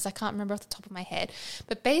of it because I can't remember off the top of my head.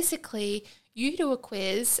 But basically, you do a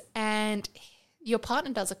quiz and your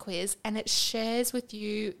partner does a quiz and it shares with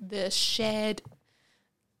you the shared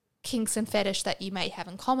kinks and fetish that you may have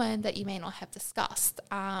in common that you may not have discussed.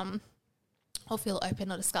 Or feel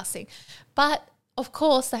open or discussing. But of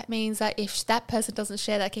course that means that if that person doesn't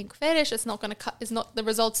share that kink fetish, the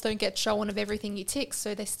results don't get shown of everything you tick,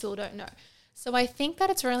 so they still don't know. So I think that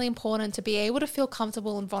it's really important to be able to feel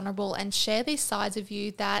comfortable and vulnerable and share these sides of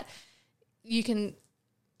you that you can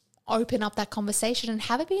open up that conversation and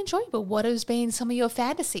have it be enjoyable. What has been some of your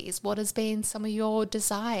fantasies? What has been some of your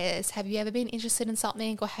desires? Have you ever been interested in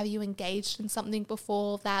something, or have you engaged in something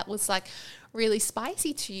before that was like really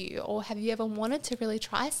spicy to you? Or have you ever wanted to really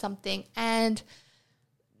try something and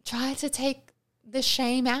try to take the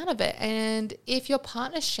shame out of it? And if your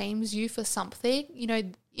partner shames you for something,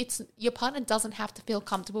 your partner doesn't have to feel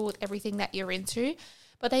comfortable with everything that you're into,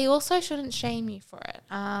 but they also shouldn't shame you for it.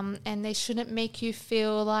 And they shouldn't make you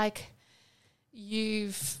feel like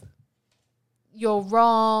you're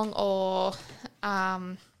wrong or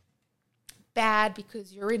bad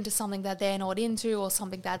because you're into something that they're not into, or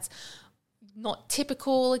something that's not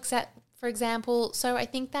typical, for example. So I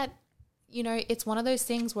think that, it's one of those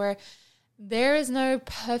things where there is no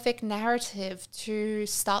perfect narrative to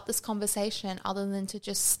start this conversation other than to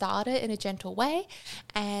just start it in a gentle way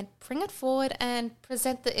and bring it forward and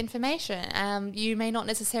present the information. You may not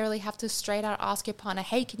necessarily have to straight out ask your partner,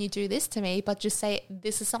 hey, can you do this to me? But just say,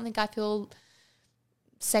 this is something I feel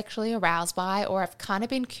sexually aroused by, or I've kind of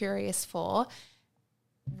been curious for.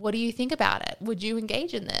 What do you think about it? Would you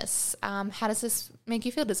engage in this? How does this make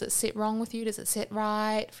you feel? Does it sit wrong with you? Does it sit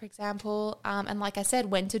right, for example? And like I said,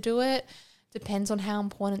 when to do it depends on how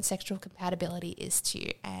important sexual compatibility is to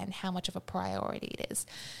you and how much of a priority it is.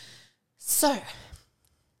 So,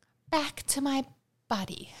 back to my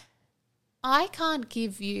buddy. I can't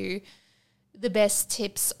give you the best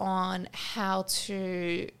tips on how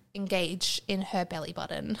to engage in her belly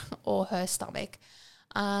button or her stomach.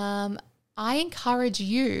 I encourage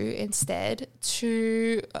you instead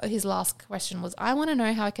to, his last question was, I want to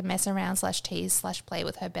know how I can mess around / tease / play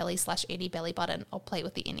with her belly / innie belly button, or play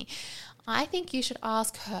with the innie. I think you should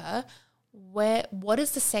ask her, what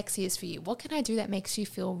is the sexiest for you? What can I do that makes you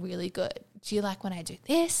feel really good? Do you like when I do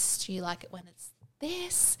this? Do you like it when it's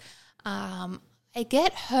this? I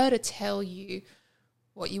get her to tell you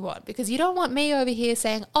what you want, because you don't want me over here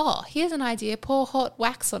saying, oh, here's an idea, pour hot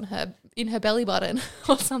wax on her in her belly button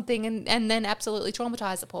or something, and then absolutely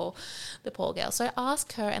traumatize the poor girl. So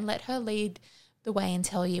ask her and let her lead the way and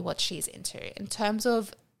tell you what she's into. In terms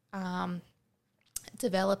of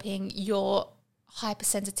developing your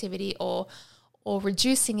hypersensitivity or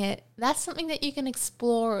reducing it, that's something that you can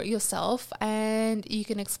explore yourself, and you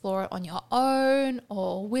can explore it on your own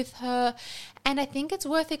or with her. And I think it's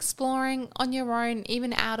worth exploring on your own,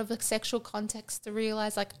 even out of a sexual context, to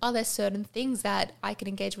realize like, are there certain things that I can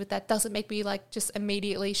engage with that doesn't make me like just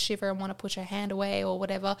immediately shiver and want to push her hand away or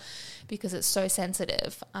whatever, because it's so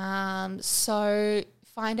sensitive. So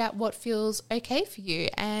find out what feels okay for you.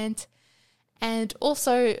 And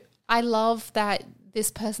also, I love that this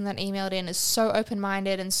person that emailed in is so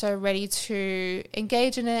open-minded and so ready to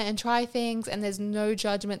engage in it and try things, and there's no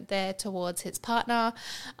judgment there towards his partner.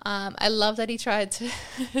 I love that he tried to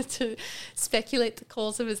to speculate the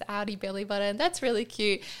cause of his outie belly button. That's really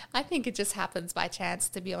cute. I think it just happens by chance,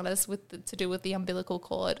 to be honest, to do with the umbilical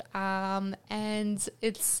cord. And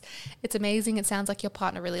it's amazing. It sounds like your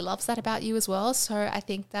partner really loves that about you as well. So I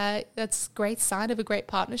think that that's a great sign of a great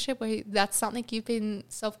partnership, where that's something you've been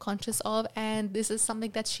self-conscious of, and this is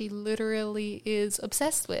something that she literally is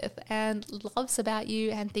obsessed with and loves about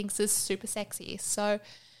you and thinks is super sexy. So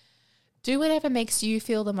do whatever makes you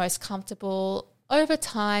feel the most comfortable. Over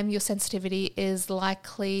time, your sensitivity is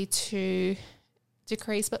likely to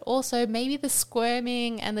decrease, but also maybe the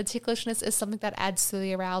squirming and the ticklishness is something that adds to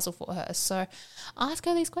the arousal for her. So ask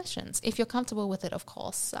her these questions if you're comfortable with it, of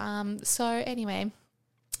course. So anyway,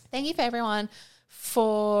 thank you for everyone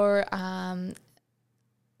for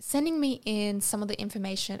sending me in some of the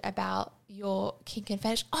information about your kink and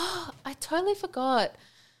fetish. Oh, I totally forgot.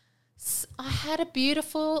 I had a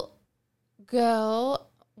beautiful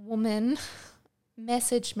woman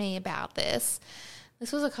message me about this.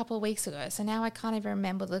 This was a couple of weeks ago, so now I can't even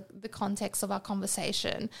remember the context of our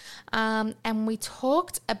conversation. And we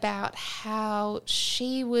talked about how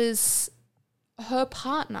her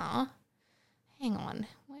partner, hang on,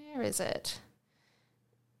 where is it?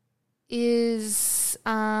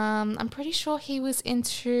 I'm pretty sure he was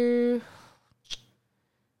into,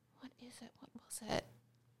 what was it?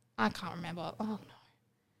 I can't remember. Oh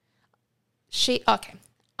no. Okay.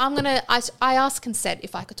 I asked consent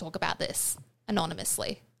if I could talk about this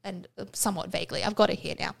anonymously and somewhat vaguely. I've got it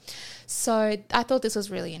here now. So I thought this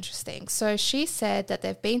was really interesting. So she said that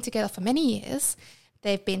they've been together for many years.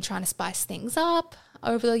 They've been trying to spice things up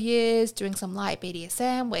over the years, doing some light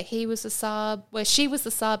BDSM where she was the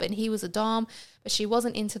sub and he was a dom, but she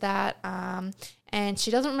wasn't into that. And she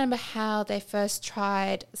doesn't remember how they first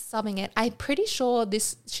tried subbing it. I'm pretty sure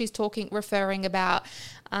she's referring about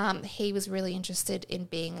he was really interested in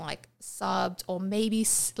being like subbed, or maybe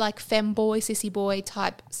like femboy, sissy boy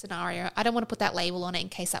type scenario. I don't want to put that label on it in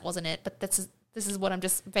case that wasn't it, but this is what I'm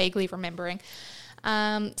just vaguely remembering.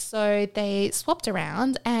 So they swapped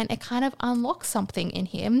around, and it kind of unlocked something in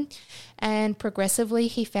him, and progressively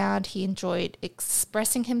he found he enjoyed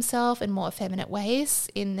expressing himself in more effeminate ways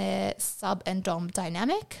in their sub and dom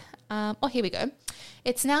dynamic. Here we go.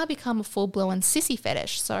 It's now become a full-blown sissy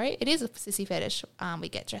fetish. Sorry, it is a sissy fetish. We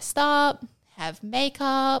get dressed up, have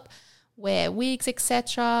makeup, wear wigs,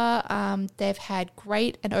 etc. They've had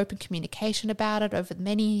great and open communication about it over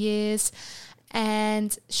many years.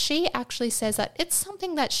 And she actually says that it's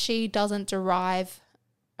something that she doesn't derive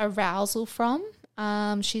arousal from.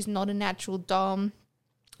 She's not a natural dom,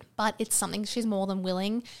 but it's something she's more than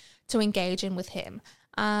willing to engage in with him.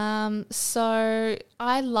 So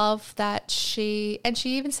I love that she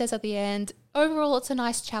even says at the end, overall, it's a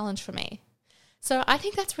nice challenge for me. So I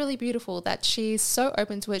think that's really beautiful that she's so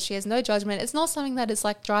open to it. She has no judgment. It's not something that is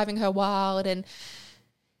like driving her wild, and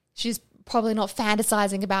she's probably not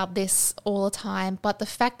fantasizing about this all the time. But the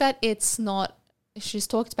fact that it's not, she's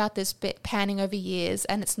talked about this bit panning over years,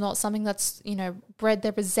 and it's not something that's, bred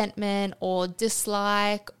their resentment or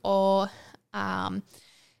dislike or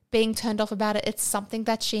being turned off about it. It's something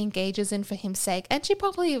that she engages in for his sake. And she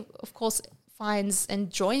probably, of course, finds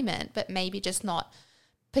enjoyment, but maybe just not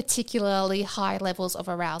particularly high levels of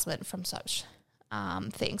arousement from such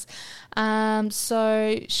things.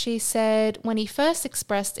 So she said when he first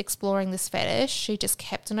expressed exploring this fetish, she just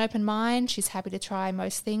kept an open mind. She's happy to try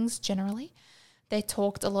most things generally. They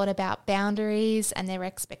talked a lot about boundaries and their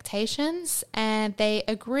expectations, and they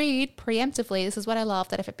agreed preemptively, this is what I love,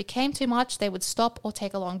 that if it became too much, they would stop or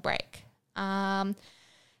take a long break.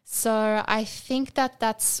 So I think that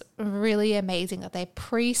that's really amazing that they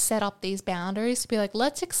pre-set up these boundaries to be like,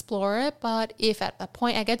 let's explore it, but if at a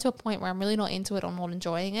point I get to a point where I'm really not into it or not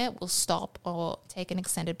enjoying it, we'll stop or take an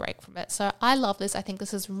extended break from it. So I love this. I think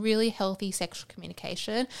this is really healthy sexual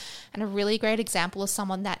communication and a really great example of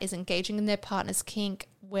someone that is engaging in their partner's kink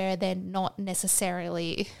where they're not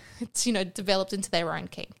necessarily, developed into their own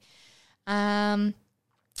kink.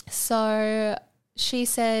 So she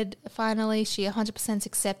said finally she 100%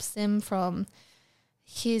 accepts him from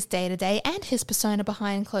his day-to-day and his persona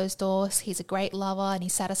behind closed doors. He's a great lover and he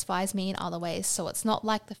satisfies me in other ways. So it's not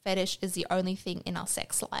like the fetish is the only thing in our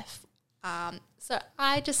sex life. So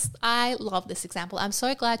I love this example. I'm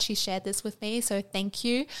so glad she shared this with me. So thank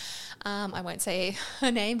you. I won't say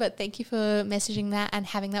her name, but thank you for messaging that and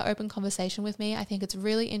having that open conversation with me. I think it's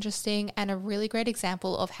really interesting and a really great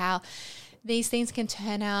example of how these things can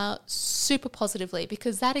turn out super positively,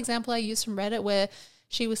 because that example I used from Reddit where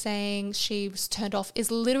she was saying she was turned off is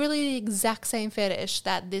literally the exact same fetish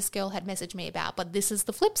that this girl had messaged me about. But this is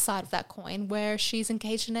the flip side of that coin where she's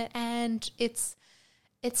engaged in it and it's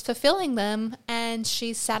fulfilling them and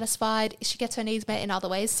she's satisfied. She gets her needs met in other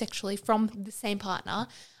ways sexually from the same partner.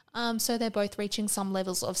 So they're both reaching some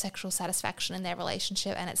levels of sexual satisfaction in their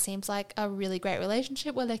relationship, and it seems like a really great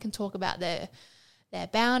relationship where they can talk about their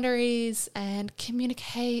boundaries and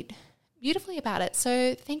communicate beautifully about it.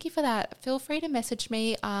 So thank you for that. Feel free to message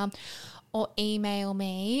me or email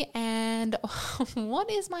me. And what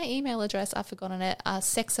is my email address? I've forgotten it.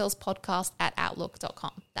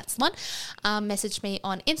 sexsalespodcast@outlook.com. That's the one. Message me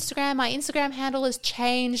on Instagram. My Instagram handle has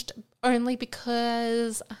changed only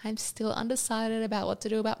because I'm still undecided about what to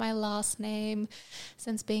do about my last name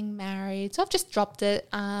since being married. So I've just dropped it,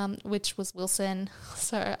 which was Wilson.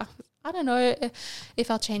 So I don't know if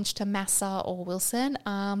I'll change to Massa or Wilson.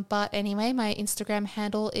 But anyway, my Instagram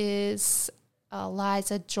handle is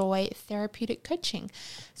Liza Joy Therapeutic Coaching.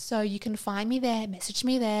 So you can find me there, message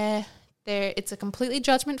me there. It's a completely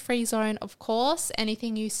judgment-free zone, of course.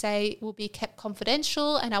 Anything you say will be kept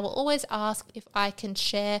confidential, and I will always ask if I can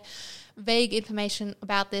share vague information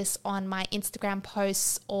about this on my Instagram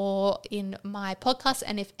posts or in my podcast.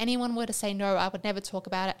 And if anyone were to say no, I would never talk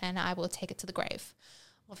about it, and I will take it to the grave,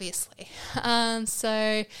 obviously.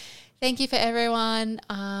 So thank you for everyone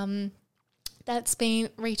that's been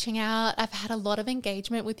reaching out. I've had a lot of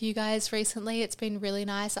engagement with you guys recently. It's been really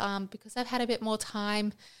nice because I've had a bit more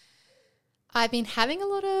time. I've been having a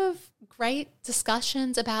lot of great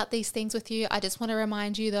discussions about these things with you. I just want to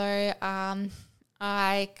remind you though, I'm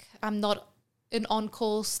not an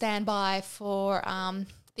on-call standby for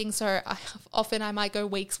things, so often I might go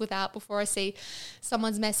weeks without before I see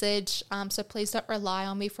someone's message. So please don't rely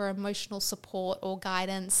on me for emotional support or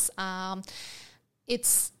guidance.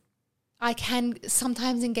 I can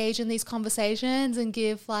sometimes engage in these conversations and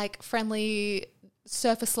give like friendly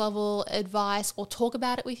surface level advice or talk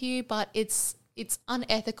about it with you, but it's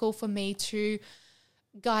unethical for me to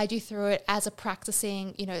guide you through it as a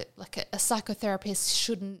practicing, like a psychotherapist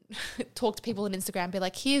shouldn't talk to people on Instagram and be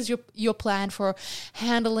like, here's your plan for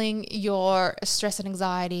handling your stress and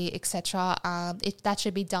anxiety, etc. That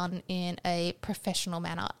should be done in a professional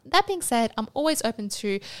manner. That being said, I'm always open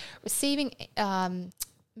to receiving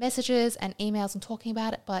messages and emails and talking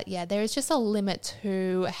about it, but yeah, there is just a limit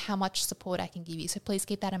to how much support I can give you. So please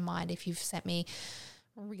keep that in mind if you've sent me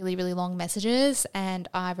really, really long messages and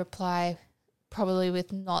I reply probably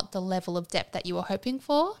with not the level of depth that you were hoping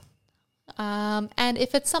for. And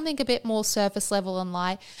if it's something a bit more surface level and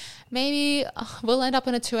light, maybe we'll end up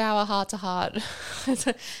in a 2-hour heart-to-heart.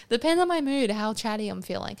 Depends on my mood, how chatty I'm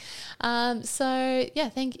feeling. So yeah,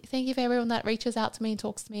 thank you for everyone that reaches out to me and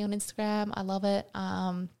talks to me on Instagram. I love it.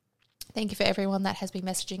 Thank you for everyone that has been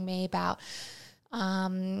messaging me about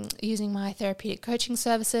using my therapeutic coaching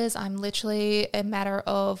services. I'm literally a matter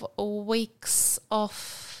of weeks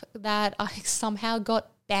off that. I somehow got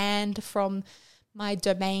banned from my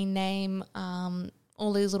domain name,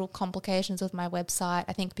 all these little complications with my website.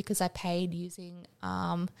 I think because I paid using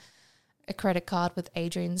a credit card with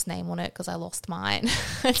Adrian's name on it because I lost mine.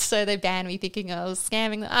 And so they banned me thinking I was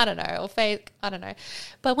scamming, I don't know, or fake, I don't know.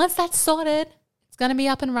 But once that's sorted, it's going to be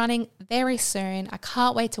up and running very soon. I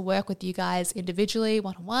can't wait to work with you guys individually,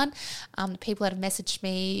 one-on-one. The people that have messaged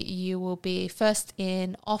me, you will be first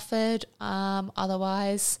in offered.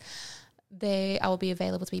 Otherwise, I will be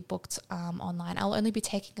available to be booked online. I'll only be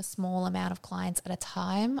taking a small amount of clients at a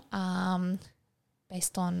time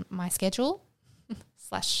based on my schedule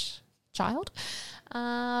 / child.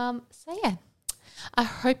 So yeah, I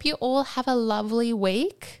hope you all have a lovely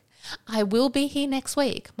week. I will be here next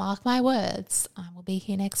week. Mark my words. I will be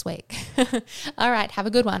here next week. All right. Have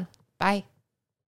a good one. Bye.